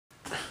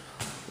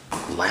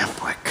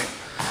Lampwick.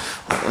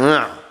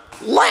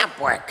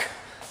 Lampwick.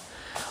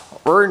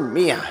 Earn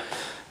me.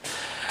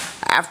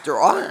 After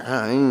all,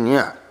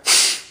 yeah.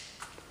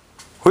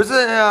 Who's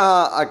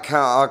a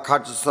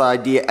conscious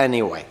idea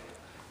anyway?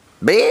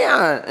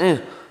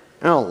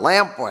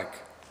 Lampwick.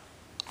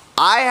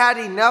 I had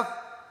enough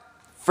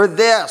for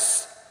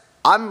this.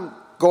 I'm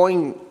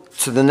going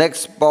to the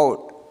next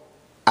boat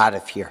out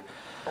of here.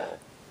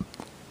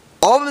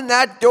 Open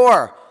that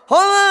door.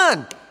 Hold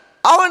on.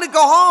 I want to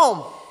go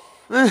home.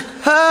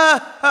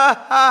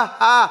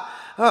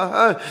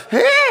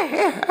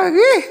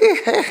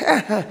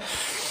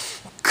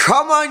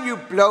 Come on, you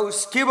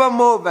blokes. Keep on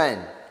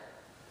moving.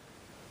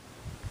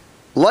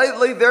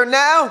 Lately there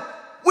now.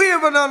 We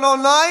haven't done all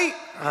night.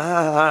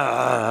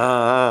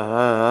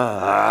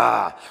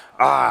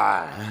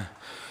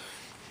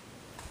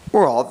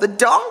 Where all the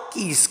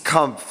donkeys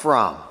come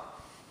from.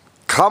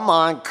 Come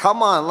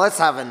on, let's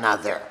have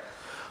another.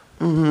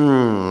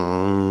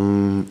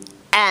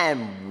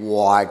 And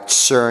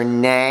what's your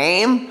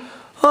name?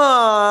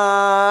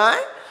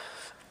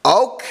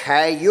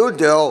 Okay, you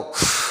do.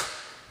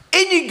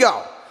 In you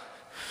go.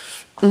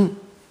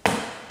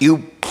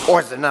 You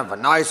boys didn't have a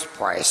nice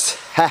price.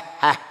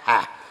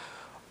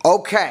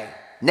 Okay,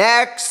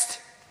 next.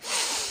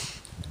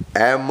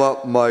 And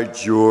what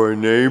might your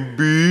name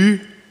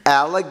be?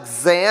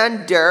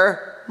 Alexander.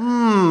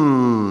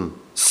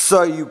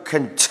 So you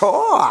can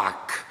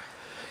talk.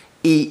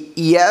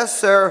 Yes,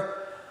 sir.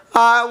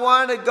 I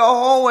want to go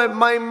home with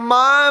my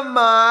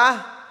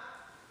mama.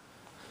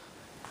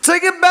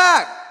 Take it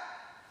back.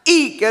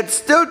 He can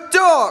still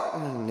talk.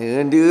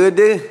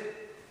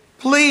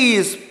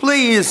 Please,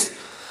 please.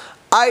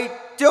 I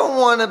don't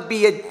want to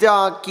be a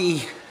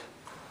donkey.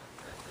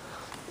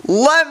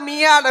 Let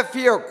me out of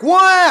here.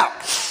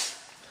 Quiet.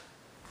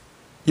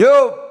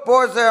 You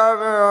boys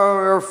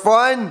are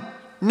fun.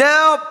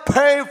 Now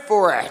pay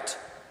for it.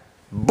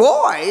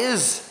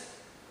 Boys?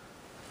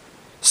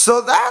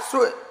 So that's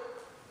what...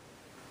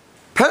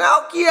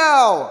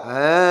 Pinocchio!